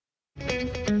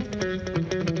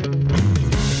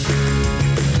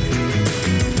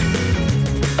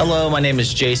Hello, my name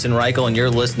is Jason Reichel, and you're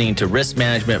listening to Risk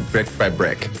Management Brick by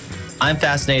Brick. I'm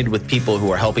fascinated with people who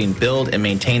are helping build and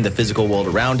maintain the physical world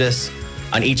around us.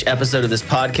 On each episode of this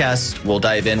podcast, we'll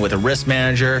dive in with a risk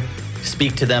manager,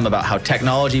 speak to them about how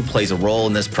technology plays a role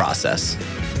in this process.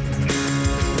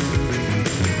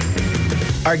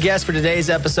 Our guest for today's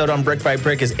episode on Brick by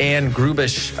Brick is Ann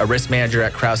Grubish, a risk manager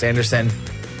at Kraus-Anderson.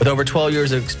 With over 12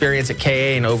 years of experience at KA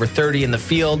and over 30 in the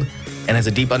field, and has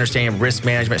a deep understanding of risk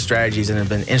management strategies and has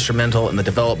been instrumental in the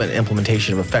development and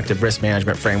implementation of effective risk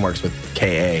management frameworks with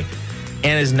KA.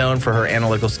 Ann is known for her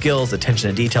analytical skills, attention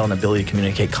to detail, and ability to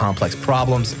communicate complex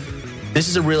problems. This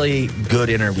is a really good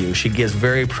interview. She gives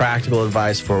very practical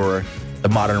advice for the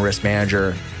modern risk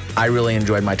manager. I really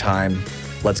enjoyed my time.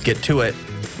 Let's get to it.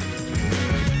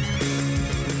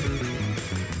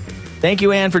 Thank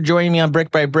you, Ann, for joining me on Brick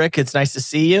by Brick. It's nice to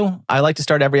see you. I like to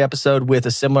start every episode with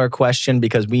a similar question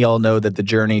because we all know that the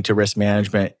journey to risk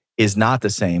management is not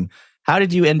the same. How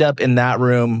did you end up in that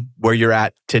room where you're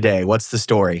at today? What's the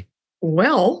story?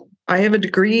 Well, I have a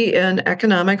degree in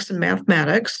economics and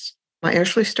mathematics. I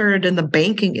actually started in the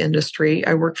banking industry.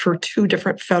 I worked for 2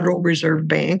 different Federal Reserve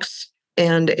banks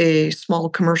and a small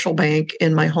commercial bank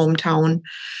in my hometown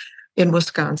in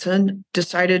Wisconsin.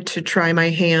 Decided to try my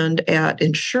hand at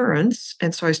insurance.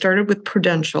 And so I started with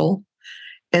Prudential.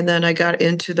 And then I got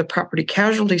into the property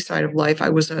casualty side of life. I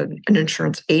was an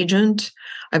insurance agent.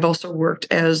 I've also worked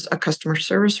as a customer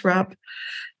service rep.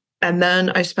 And then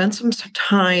I spent some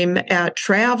time at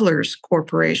Travelers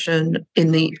Corporation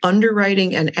in the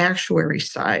underwriting and actuary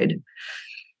side.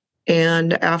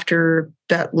 And after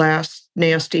that last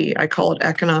nasty, I call it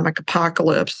economic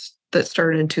apocalypse, that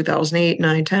started in 2008,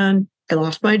 9, 10. I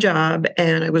lost my job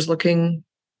and I was looking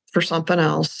for something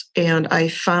else. And I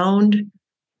found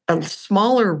a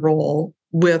smaller role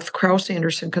with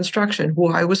Kraus-Anderson Construction,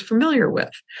 who I was familiar with.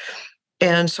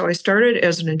 And so I started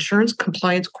as an insurance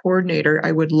compliance coordinator.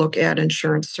 I would look at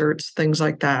insurance certs, things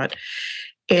like that.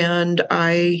 And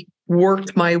I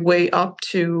worked my way up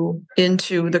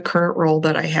into the current role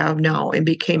that I have now and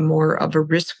became more of a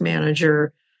risk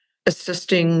manager,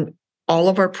 assisting all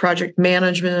of our project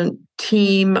management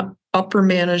team, upper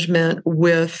management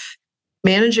with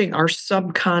managing our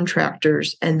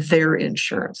subcontractors and their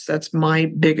insurance. That's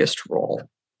my biggest role,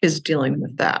 is dealing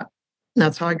with that. And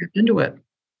that's how I got into it.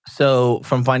 So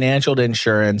from financial to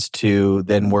insurance to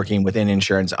then working within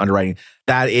insurance underwriting,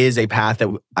 that is a path that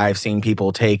I've seen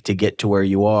people take to get to where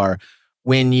you are.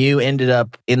 When you ended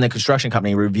up in the construction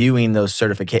company reviewing those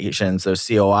certifications, those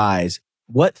COIs,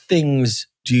 what things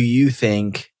do you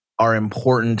think are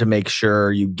important to make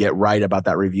sure you get right about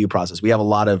that review process? We have a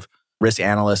lot of risk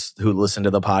analysts who listen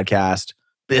to the podcast,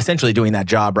 essentially doing that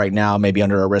job right now, maybe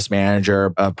under a risk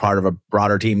manager, a part of a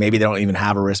broader team. Maybe they don't even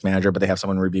have a risk manager, but they have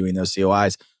someone reviewing those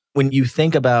COIs. When you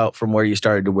think about from where you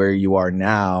started to where you are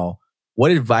now,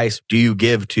 what advice do you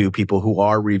give to people who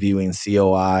are reviewing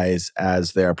COIs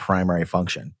as their primary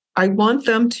function? I want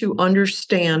them to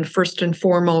understand, first and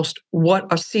foremost,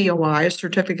 what a COI, a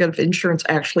certificate of insurance,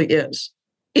 actually is.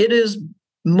 It is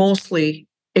mostly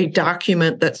a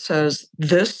document that says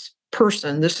this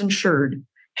person, this insured,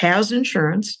 has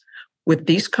insurance with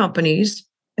these companies,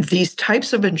 these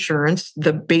types of insurance,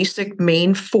 the basic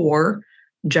main 4,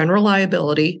 general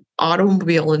liability,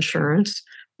 automobile insurance,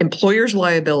 employer's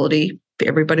liability.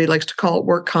 Everybody likes to call it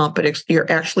work comp, but you're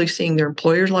actually seeing their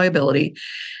employer's liability,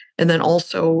 and then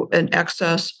also an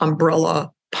excess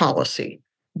umbrella policy.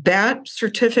 That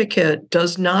certificate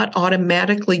does not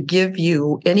automatically give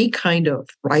you any kind of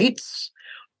rights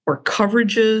or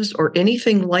coverages or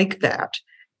anything like that.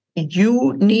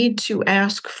 You need to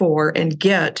ask for and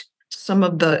get some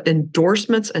of the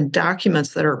endorsements and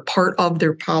documents that are part of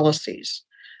their policies.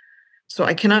 So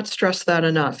I cannot stress that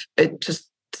enough.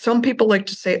 Some people like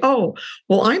to say, oh,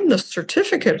 well, I'm the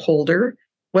certificate holder.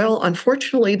 Well,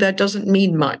 unfortunately, that doesn't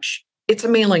mean much. It's a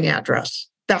mailing address.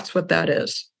 That's what that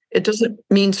is. It doesn't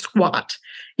mean squat.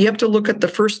 You have to look at the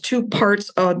first 2 parts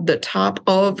of the top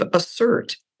of a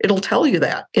cert. It'll tell you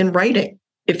that in writing.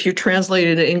 If you translate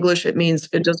it in English, it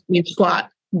doesn't mean squat.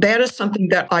 That is something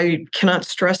that I cannot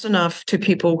stress enough to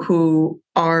people who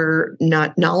are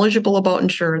not knowledgeable about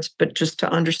insurance, but just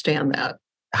to understand that.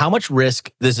 How much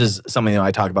risk, this is something that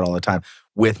I talk about all the time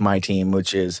with my team,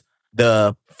 which is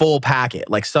the full packet.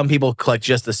 Like some people collect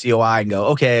just the COI and go,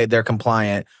 okay, they're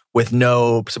compliant with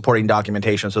no supporting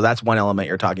documentation. So that's one element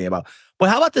you're talking about. But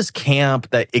how about this camp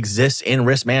that exists in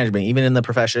risk management, even in the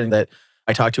profession that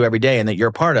I talk to every day and that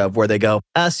you're part of, where they go,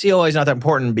 COI is not that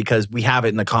important because we have it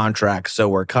in the contract, so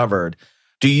we're covered.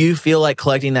 Do you feel like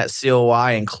collecting that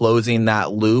COI and closing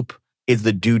that loop is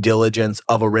the due diligence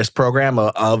of a risk program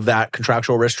of that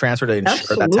contractual risk transfer to ensure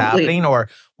that's Absolutely. happening? Or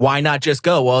why not just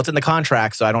go, well, it's in the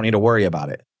contract, so I don't need to worry about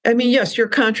it? I mean, yes, your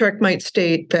contract might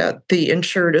state that the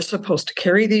insured is supposed to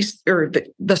carry these, or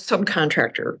the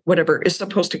subcontractor, whatever, is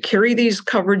supposed to carry these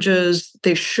coverages.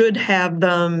 They should have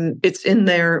them. It's in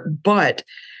there. But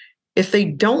if they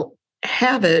don't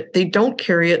have it, they don't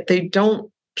carry it, they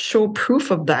don't show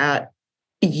proof of that,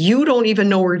 you don't even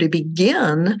know where to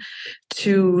begin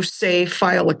to say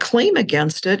file a claim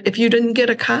against it if you didn't get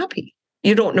a copy.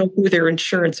 You don't know who their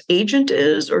insurance agent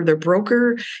is or their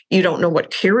broker. You don't know what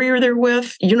carrier they're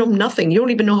with. You know nothing. You don't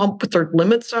even know what their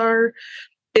limits are,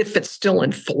 if it's still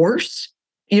in force.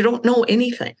 You don't know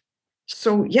anything.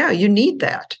 So, yeah, you need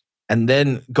that. And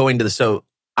then going to so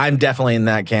I'm definitely in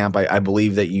that camp. I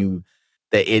believe that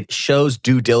it shows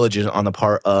due diligence on the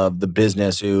part of the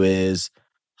business who is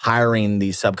hiring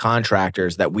these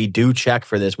subcontractors that we do check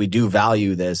for this, we do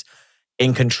value this.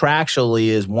 And contractually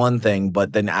is one thing,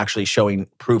 but then actually showing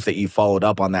proof that you followed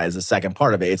up on that is the second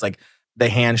part of it. It's like the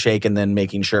handshake and then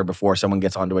making sure before someone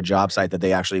gets onto a job site that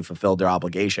they actually fulfilled their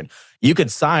obligation. You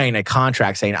could sign a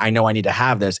contract saying, I know I need to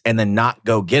have this, and then not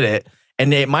go get it.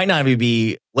 And it might not even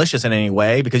be malicious in any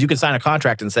way, because you can sign a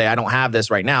contract and say, I don't have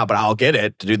this right now, but I'll get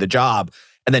it to do the job,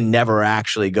 and then never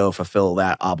actually go fulfill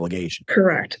that obligation.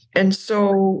 Correct. And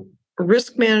so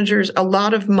risk managers, a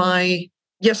lot of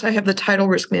yes, I have the title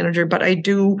risk manager, but I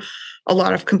do a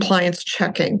lot of compliance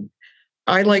checking.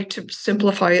 I like to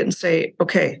simplify it and say,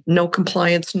 okay, no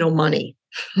compliance, no money.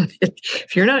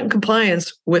 If you're not in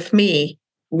compliance with me,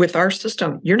 with our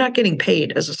system, you're not getting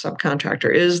paid as a subcontractor.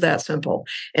 It is that simple.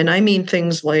 And I mean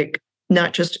things like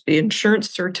not just insurance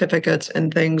certificates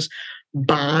and things,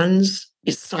 bonds,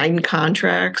 signed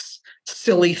contracts,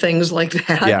 silly things like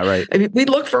that. Yeah, right. I mean, we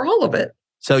look for all of it.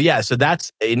 So so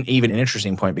that's even an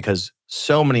interesting point, because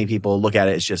so many people look at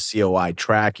it as just COI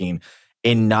tracking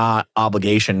and not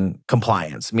obligation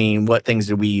compliance. I mean, what things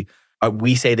do we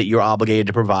say that you're obligated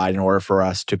to provide in order for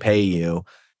us to pay you?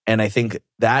 And I think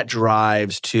that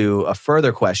drives to a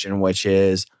further question, which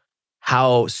is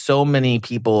how so many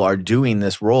people are doing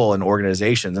this role in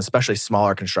organizations, especially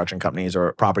smaller construction companies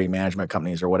or property management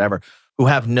companies or whatever, who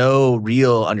have no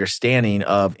real understanding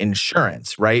of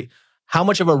insurance, right? How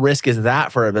much of a risk is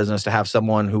that for a business to have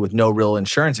someone who with no real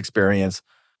insurance experience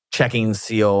checking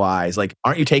COIs? Like,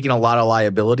 aren't you taking a lot of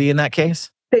liability in that case?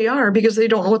 They are, because they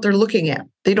don't know what they're looking at.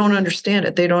 They don't understand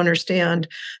it. They don't understand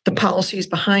the policies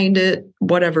behind it,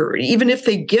 whatever. Even if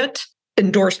they get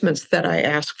endorsements that I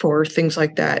ask for, things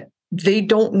like that, they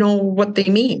don't know what they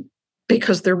mean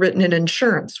because they're written in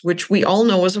insurance, which we all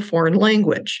know is a foreign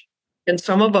language. And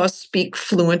some of us speak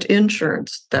fluent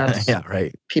insurance. That's Yeah,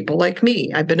 right. people like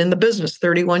me. I've been in the business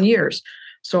 31 years.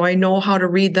 So I know how to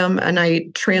read them, and I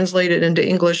translate it into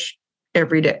English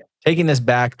every day. Taking this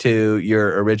back to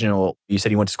your original, you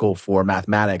said you went to school for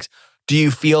mathematics. Do you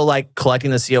feel like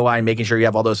collecting the COI and making sure you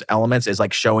have all those elements is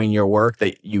like showing your work,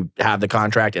 that you have the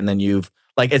contract and then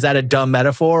is that a dumb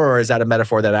metaphor, or is that a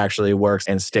metaphor that actually works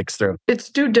and sticks through? It's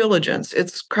due diligence.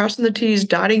 It's crossing the T's,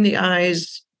 dotting the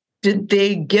I's. Did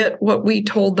they get what we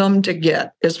told them to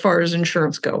get as far as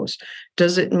insurance goes?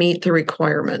 Does it meet the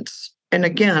requirements? And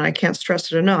again, I can't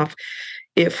stress it enough.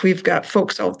 If we've got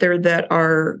folks out there that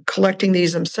are collecting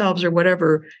these themselves or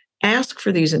whatever, ask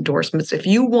for these endorsements. If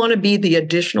you want to be the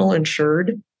additional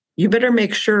insured, you better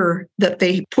make sure that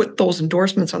they put those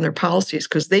endorsements on their policies,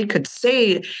 because they could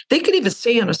even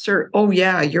say on a cert, oh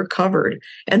yeah, you're covered.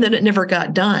 And then it never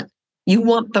got done. You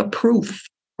want the proof.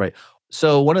 Right.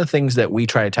 So one of the things that we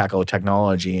try to tackle with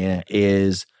technology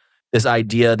is this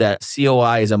idea that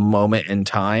COI is a moment in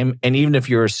time. And even if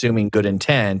you're assuming good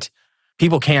intent,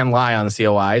 people can lie on the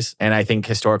COIs. And I think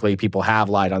historically people have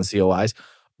lied on COIs.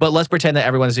 But let's pretend that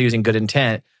everyone's using good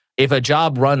intent. If a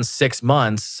job runs 6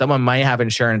 months, someone might have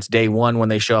insurance day one when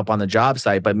they show up on the job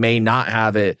site, but may not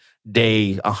have it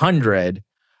day 100.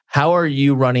 How are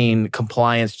you running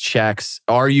compliance checks?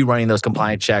 Are you running those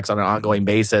compliance checks on an ongoing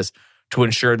basis to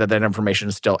ensure that that information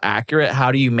is still accurate?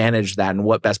 How do you manage that, and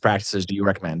what best practices do you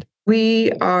recommend?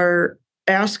 We are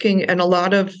asking, and a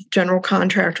lot of general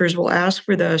contractors will ask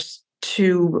for this,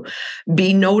 to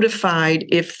be notified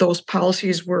if those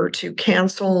policies were to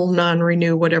cancel,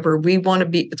 non-renew, whatever. We want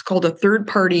to it's called a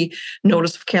third-party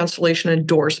notice of cancellation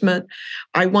endorsement.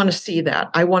 I want to see that.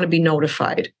 I want to be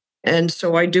notified. And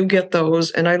so I do get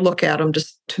those, and I look at them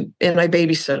and I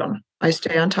babysit them. I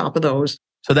stay on top of those.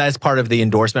 So that is part of the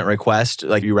endorsement request.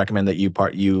 Like, you recommend that you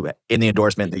in the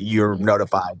endorsement that you're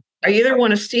notified. I either want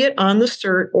to see it on the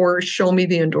cert or show me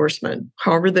the endorsement,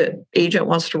 however the agent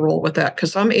wants to roll with that.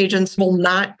 Because some agents will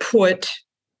not put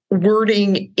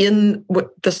wording in what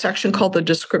the section called the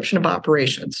description of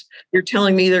operations. You're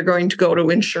telling me they're going to go to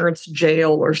insurance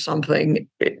jail or something,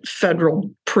 federal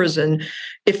prison,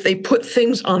 if they put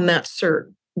things on that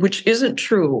cert, which isn't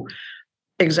true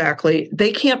exactly.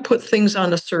 They can't put things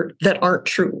on a cert that aren't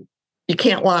true. You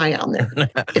can't lie on there.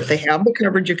 If they have the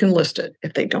coverage, you can list it.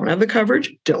 If they don't have the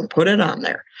coverage, don't put it on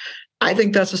there. I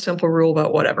think that's a simple rule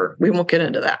about whatever. We won't get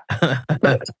into that.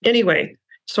 But anyway,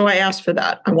 so I asked for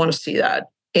that. I want to see that.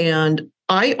 And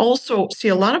I also see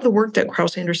a lot of the work that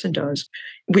Kraus-Anderson does.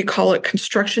 We call it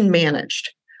construction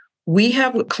managed. We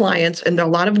have clients, and a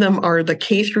lot of them are the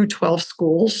K through 12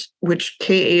 schools, which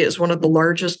KA is one of the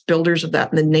largest builders of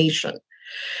that in the nation.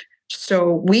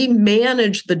 So we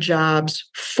manage the jobs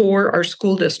for our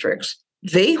school districts.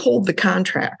 They hold the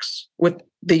contracts with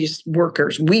these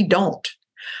workers. We don't,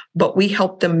 but we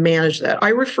help them manage that. I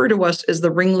refer to us as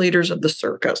the ringleaders of the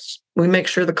circus. We make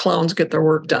sure the clowns get their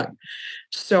work done.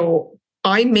 So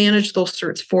I manage those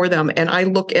certs for them, and I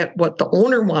look at what the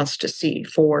owner wants to see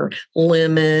for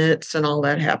limits and all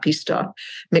that happy stuff.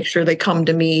 Make sure they come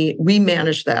to me. We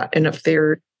manage that. And if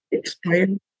they're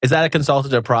expired. Is that a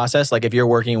consultative process? Like if you're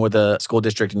working with a school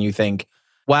district and you think,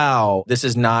 wow, this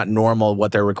is not normal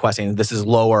what they're requesting, this is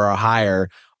lower or higher,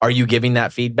 are you giving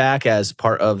that feedback as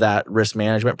part of that risk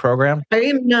management program? I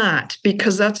am not,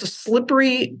 because that's a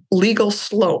slippery legal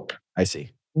slope. I see.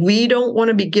 We don't want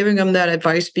to be giving them that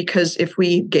advice, because if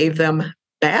we gave them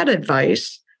bad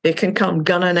advice, they can come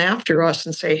gunning after us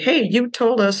and say, hey, you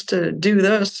told us to do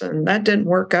this and that didn't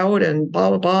work out and blah,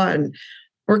 blah, blah. And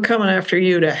we're coming after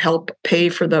you to help pay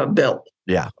for the bill.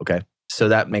 Yeah. Okay. So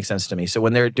that makes sense to me. So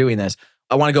when they're doing this,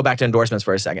 I want to go back to endorsements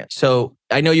for a second. So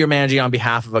I know you're managing on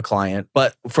behalf of a client,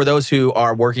 but for those who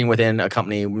are working within a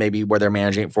company, maybe where they're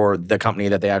managing for the company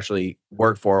that they actually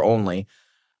work for only,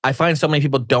 I find so many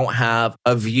people don't have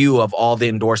a view of all the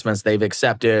endorsements they've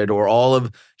accepted or all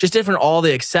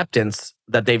the acceptance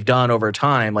that they've done over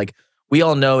time. Like we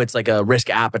all know it's like a risk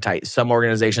appetite. Some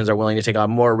organizations are willing to take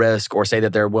on more risk or say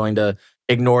that they're willing to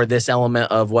ignore this element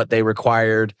of what they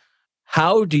required.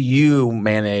 How do you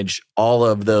manage all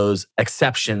of those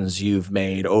exceptions you've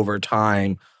made over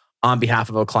time on behalf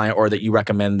of a client, or that you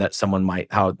recommend that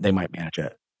how they might manage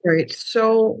it? Right.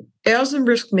 So as a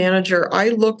risk manager, I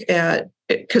look at,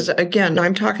 because again,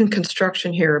 I'm talking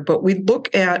construction here, but we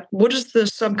look at what is the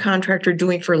subcontractor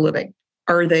doing for a living?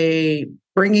 Are they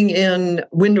bringing in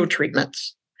window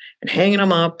treatments and hanging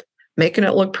them up, making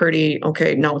it look pretty?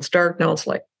 Okay, now it's dark, now it's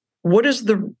light. What is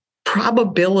the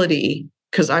probability?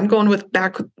 Because I'm going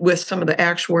back with some of the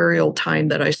actuarial time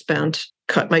that I spent,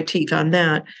 cut my teeth on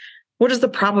that. What is the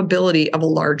probability of a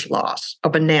large loss,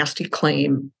 of a nasty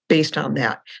claim based on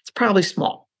that? It's probably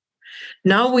small.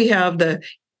 Now we have the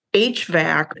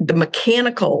HVAC, the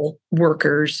mechanical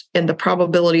workers, and the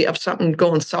probability of something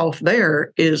going south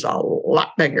there is a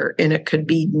lot bigger, and it could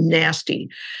be nasty.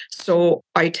 So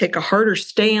I take a harder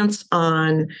stance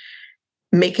on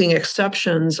making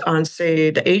exceptions on,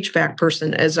 say, the HVAC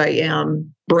person as I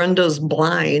am Brenda's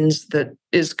blinds that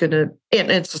is going to, and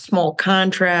it's a small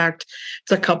contract,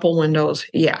 it's a couple windows.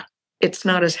 Yeah, it's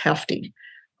not as hefty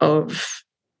of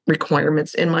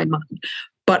requirements in my mind.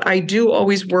 But I do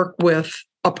always work with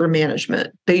upper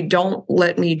management. They don't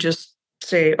let me just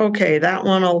say, okay, that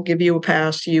one I'll give you a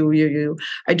pass, you.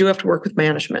 I do have to work with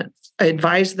management. I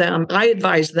advise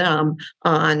them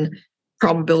on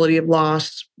probability of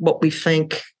loss, what we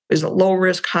think is a low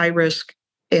risk, high risk.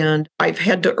 And I've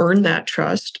had to earn that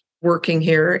trust working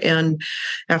here. And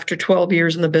after 12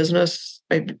 years in the business,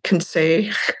 I can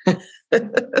say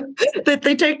that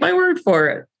they take my word for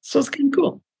it. So it's kind of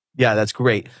cool. Yeah, that's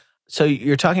great. So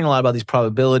you're talking a lot about these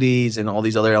probabilities and all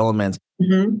these other elements.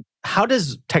 Mm-hmm. How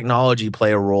does technology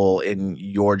play a role in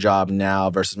your job now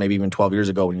versus maybe even 12 years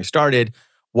ago when you started?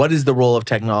 What is the role of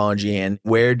technology, and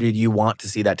where did you want to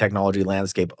see that technology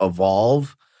landscape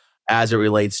evolve as it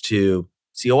relates to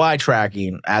COI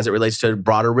tracking, as it relates to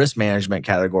broader risk management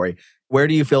category? Where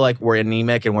do you feel like we're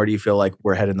anemic, and where do you feel like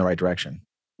we're headed in the right direction?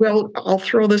 Well, I'll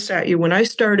throw this at you. When I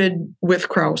started with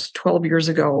Kraus 12 years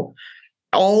ago,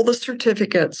 all the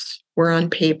certificates were on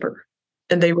paper,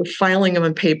 and they were filing them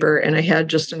on paper. And I had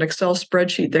just an Excel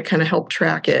spreadsheet that kind of helped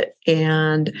track it.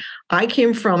 And I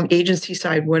came from agency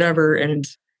side, whatever, and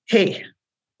hey,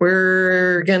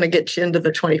 we're going to get you into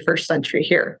the 21st century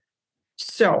here.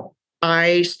 So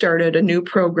I started a new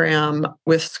program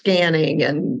with scanning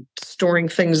and storing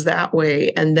things that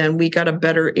way. And then we got a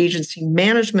better agency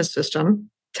management system,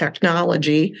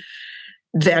 technology,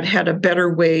 that had a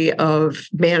better way of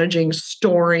managing,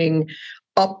 storing,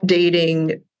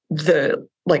 updating the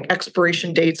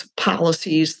expiration dates,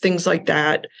 policies, things like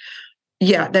that.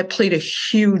 Yeah, that played a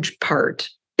huge part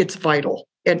it's vital.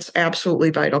 It's absolutely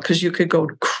vital because you could go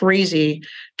crazy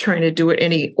trying to do it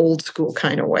any old school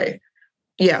kind of way.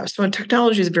 Yeah, so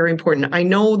technology is very important. I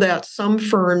know that some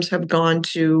firms have gone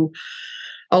to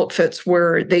outfits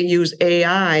where they use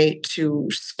AI to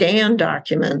scan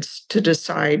documents to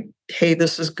decide, hey,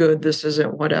 this is good, this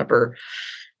isn't, whatever.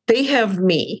 They have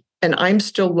me, and I'm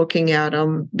still looking at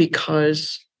them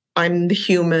because I'm the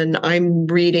human. I'm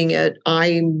reading it.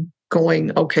 I'm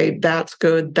going, okay, that's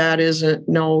good. That isn't.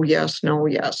 No, yes, no,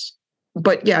 yes.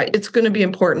 But yeah, it's going to be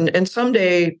important. And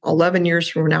someday, 11 years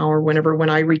from now or whenever, when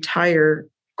I retire,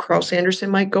 Kraus-Anderson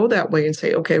might go that way and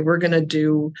say, okay, we're going to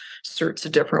do certs a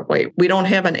different way. We don't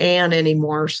have an and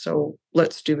anymore, so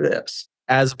let's do this.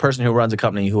 As a person who runs a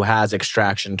company who has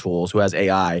extraction tools, who has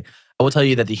AI, I will tell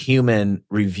you that the human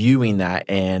reviewing that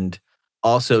and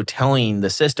also telling the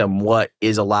system what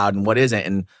is allowed and what isn't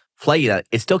and flagging that,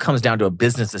 it still comes down to a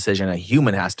business decision a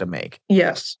human has to make.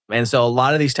 Yes. And so a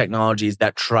lot of these technologies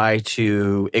that try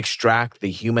to extract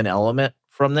the human element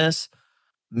from this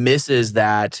misses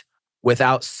that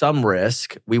without some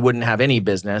risk, we wouldn't have any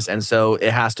business. And so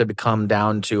it has to come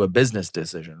down to a business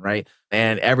decision, right?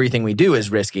 And everything we do is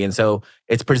risky. And so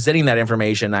it's presenting that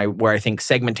information where I think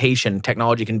segmentation,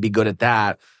 technology can be good at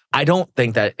that. I don't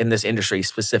think that in this industry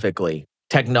specifically,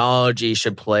 technology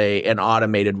should play an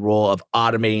automated role of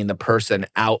automating the person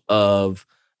out of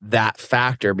that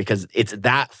factor, because it's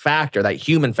that factor, that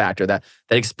human factor, that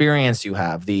experience you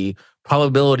have, the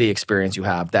probability experience you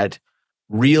have, that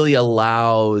really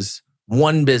allows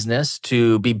one business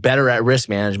to be better at risk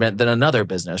management than another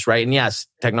business, right? And yes,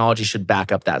 technology should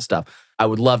back up that stuff. I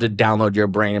would love to download your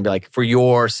brain and be like, for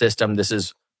your system,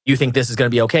 you think this is going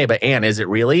to be okay, but Anne, is it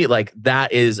really? Like,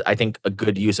 that is, I think, a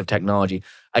good use of technology.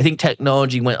 I think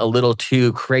technology went a little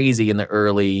too crazy in the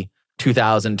early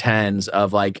 2010s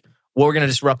of like, well, we're going to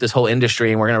disrupt this whole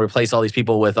industry and we're going to replace all these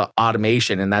people with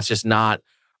automation. And that's just not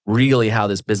really how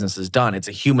this business is done. It's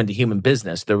a human to human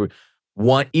business.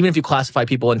 Even if you classify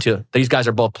people into, these guys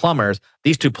are both plumbers,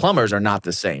 these two plumbers are not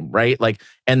the same, right? Like,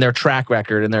 and their track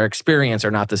record and their experience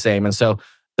are not the same. And so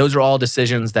those are all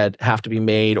decisions that have to be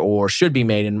made or should be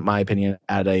made, in my opinion,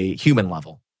 at a human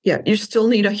level. Yeah, you still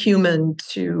need a human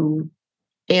to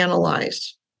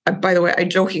analyze. By the way, I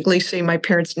jokingly say my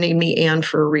parents named me Anne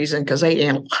for a reason because I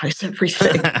analyze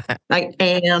everything. I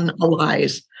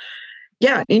analyze.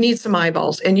 Yeah, you need some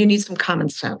eyeballs and you need some common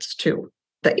sense too.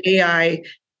 The AI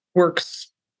works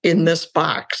in this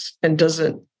box and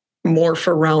doesn't morph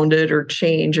around it or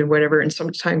change and whatever. And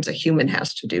sometimes a human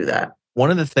has to do that. One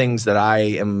of the things that I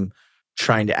am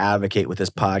trying to advocate with this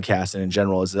podcast and in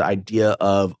general is the idea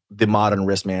of the modern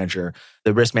risk manager,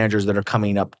 the risk managers that are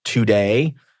coming up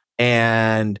today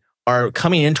and are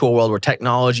coming into a world where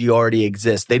technology already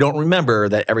exists. They don't remember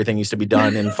that everything used to be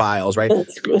done in files, right? Old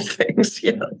school things,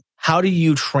 yeah. How do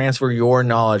you transfer your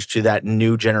knowledge to that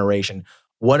new generation?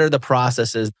 What are the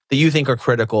processes that you think are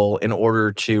critical in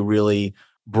order to really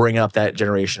bring up that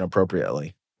generation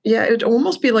appropriately? Yeah, it'd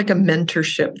almost be like a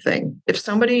mentorship thing.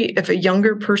 If a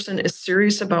younger person is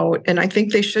serious about, and I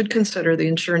think they should consider the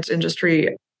insurance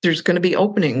industry, there's going to be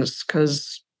openings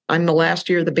because I'm the last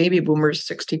year of the baby boomers,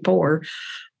 64.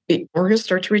 We're going to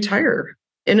start to retire.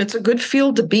 And it's a good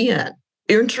field to be in.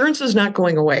 Your insurance is not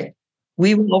going away.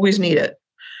 We will always need it.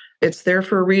 It's there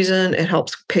for a reason. It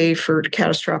helps pay for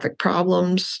catastrophic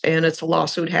problems, and it's a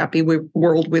lawsuit-happy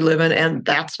world we live in, and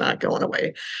that's not going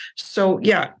away. So,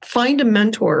 yeah, find a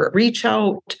mentor. Reach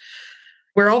out.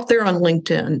 We're out there on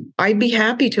LinkedIn. I'd be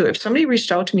happy to. If somebody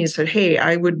reached out to me and said, hey,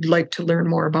 I would like to learn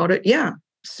more about it, yeah,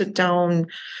 sit down,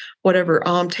 whatever.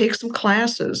 Take some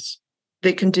classes.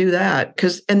 They can do that.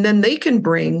 And then they can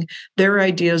bring their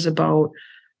ideas about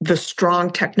the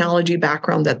strong technology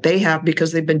background that they have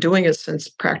because they've been doing it since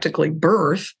practically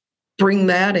birth, bring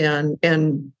that in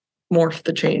and morph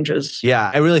the changes.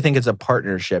 Yeah, I really think it's a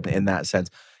partnership in that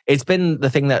sense. It's been the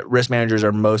thing that risk managers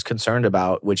are most concerned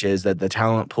about, which is that the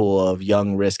talent pool of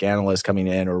young risk analysts coming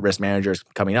in or risk managers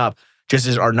coming up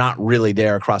are not really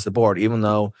there across the board, even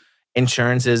though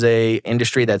insurance is a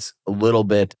industry that's a little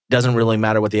bit, doesn't really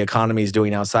matter what the economy is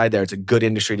doing outside there. It's a good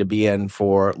industry to be in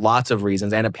for lots of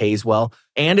reasons, and it pays well.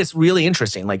 And it's really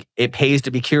interesting. Like, it pays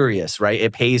to be curious, right?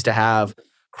 It pays to have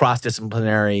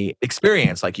cross-disciplinary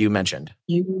experience, like you mentioned.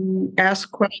 You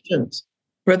ask questions,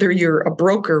 whether you're a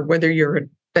broker, whether you're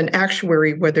an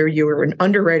actuary, whether you're an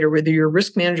underwriter, whether you're a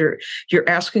risk manager, you're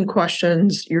asking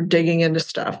questions, you're digging into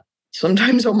stuff.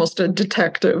 Sometimes almost a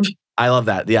detective. I love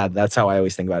that. Yeah, that's how I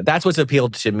always think about it. That's what's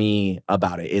appealed to me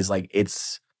about it, is like,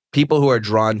 it's people who are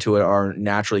drawn to it are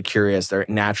naturally curious. They're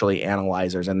naturally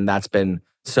analyzers. And that's been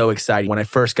so exciting. When I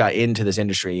first got into this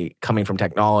industry, coming from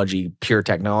technology, pure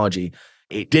technology,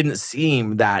 it didn't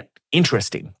seem that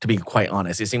interesting, to be quite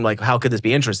honest. It seemed like, how could this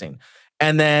be interesting?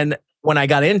 And then when I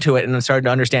got into it and then started to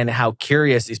understand how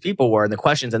curious these people were and the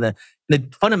questions, and the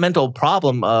fundamental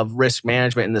problem of risk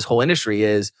management in this whole industry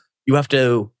is you have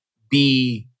to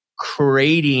be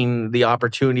creating the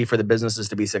opportunity for the businesses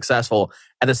to be successful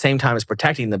at the same time as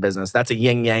protecting the business. That's a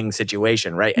yin-yang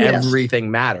situation, right? Yes.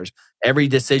 Everything matters. Every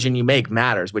decision you make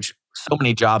matters, which so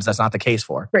many jobs that's not the case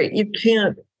for. Right. You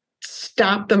can't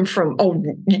stop them from,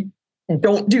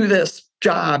 don't do this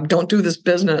job, don't do this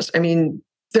business. I mean,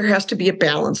 there has to be a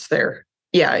balance there.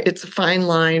 Yeah, it's a fine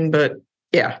line, but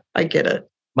yeah, I get it.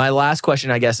 My last question,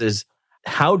 I guess, is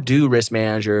how do risk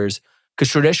managers,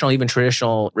 because even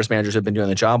traditional risk managers have been doing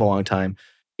the job a long time.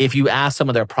 If you ask some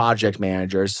of their project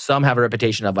managers, some have a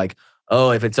reputation of like,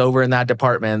 oh, if it's over in that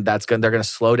department, they're going to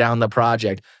slow down the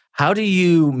project. How do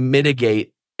you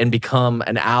mitigate and become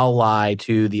an ally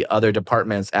to the other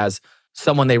departments as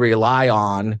someone they rely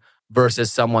on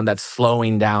versus someone that's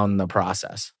slowing down the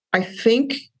process? I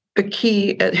think the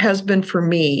key it has been for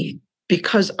me,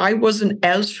 because I wasn't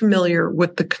as familiar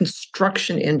with the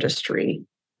construction industry.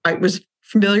 I was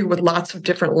familiar with lots of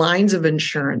different lines of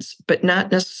insurance, but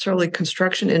not necessarily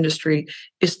construction industry,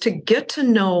 is to get to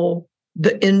know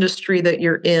the industry that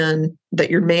you're in, that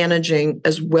you're managing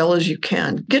as well as you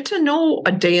can. Get to know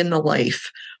a day in the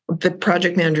life of the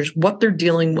project managers, what they're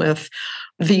dealing with,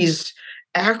 these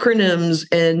acronyms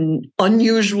and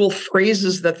unusual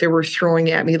phrases that they were throwing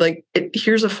at me.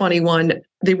 Here's a funny one.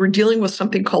 They were dealing with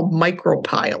something called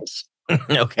micropiles.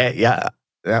 Okay, yeah.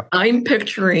 I'm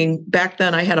picturing, back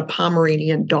then I had a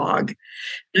Pomeranian dog.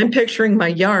 I'm picturing my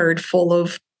yard full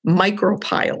of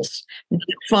micropiles,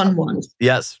 fun ones.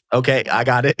 Yes. Okay, I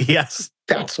got it. Yes.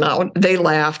 That's not what they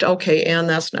laughed. Okay, and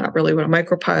that's not really what a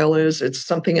micropile is. It's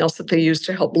something else that they use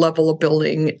to help level a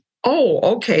building. Oh,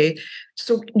 okay.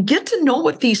 So get to know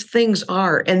what these things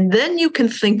are. And then you can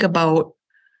think about,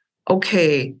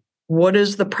 okay, what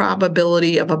is the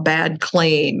probability of a bad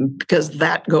claim? Because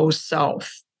that goes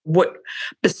south. What,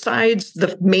 besides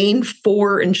the main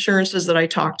 4 insurances that I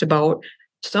talked about,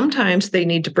 sometimes they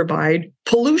need to provide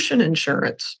pollution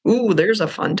insurance. Ooh, there's a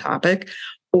fun topic.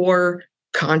 Or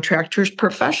contractors'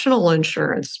 professional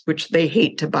insurance, which they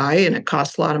hate to buy and it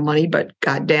costs a lot of money, but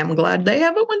goddamn glad they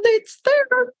have it when it's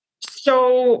there.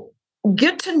 So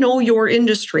get to know your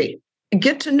industry.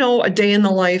 Get to know a day in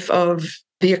the life of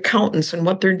the accountants and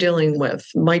what they're dealing with,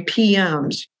 my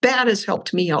PMs. That has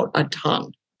helped me out a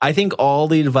ton. I think all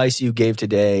the advice you gave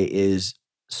today is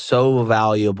so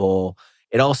valuable.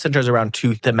 It all centers around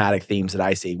 2 thematic themes that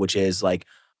I see, which is like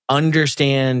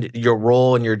understand your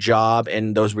role and your job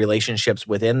and those relationships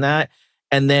within that,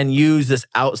 and then use this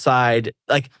outside.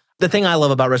 Like the thing I love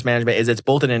about risk management is it's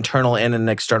both an internal and an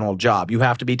external job. You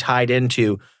have to be tied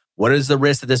into what is the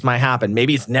risk that this might happen.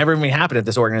 Maybe it's never even happened at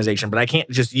this organization, but I can't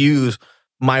just use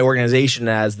my organization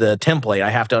as the template.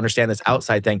 I have to understand this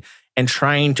outside thing and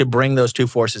trying to bring those 2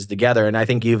 forces together. And I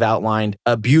think you've outlined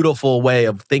a beautiful way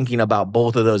of thinking about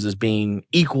both of those as being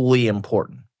equally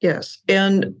important. Yes.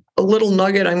 And a little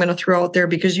nugget I'm going to throw out there,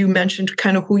 because you mentioned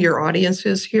kind of who your audience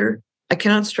is here. I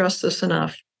cannot stress this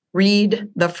enough. Read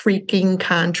the freaking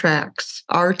contracts,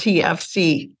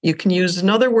 RTFC. You can use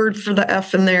another word for the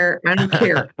F in there. I don't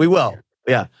care. We will.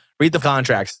 Yeah. Read the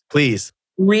contracts, please.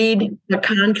 Read the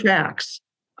contracts.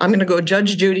 I'm going to go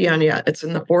Judge Judy on you. It's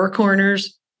in the 4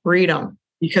 corners. Read them,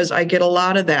 because I get a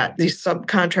lot of that. These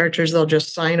subcontractors, they'll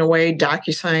just sign away,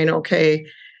 DocuSign, okay.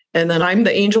 And then I'm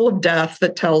the angel of death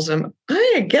that tells them,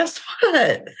 hey, guess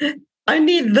what? I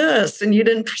need this, and you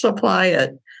didn't supply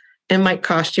it. It might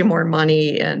cost you more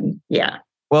money, and yeah.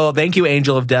 Well, thank you,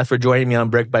 Angel of Death, for joining me on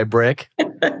Brick by Brick.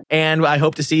 And I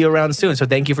hope to see you around soon. So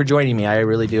thank you for joining me. I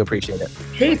really do appreciate it.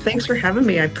 Hey, thanks for having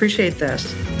me. I appreciate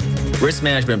this. Risk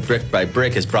Management Brick by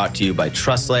Brick is brought to you by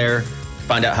TrustLayer.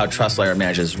 Find out how TrustLayer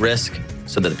manages risk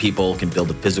so that the people can build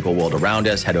the physical world around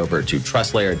us. Head over to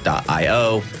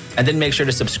trustlayer.io. And then make sure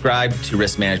to subscribe to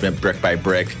Risk Management Brick by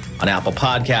Brick on Apple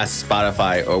Podcasts,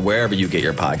 Spotify, or wherever you get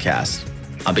your podcasts.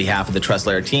 On behalf of the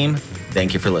TrustLayer team,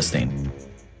 thank you for listening.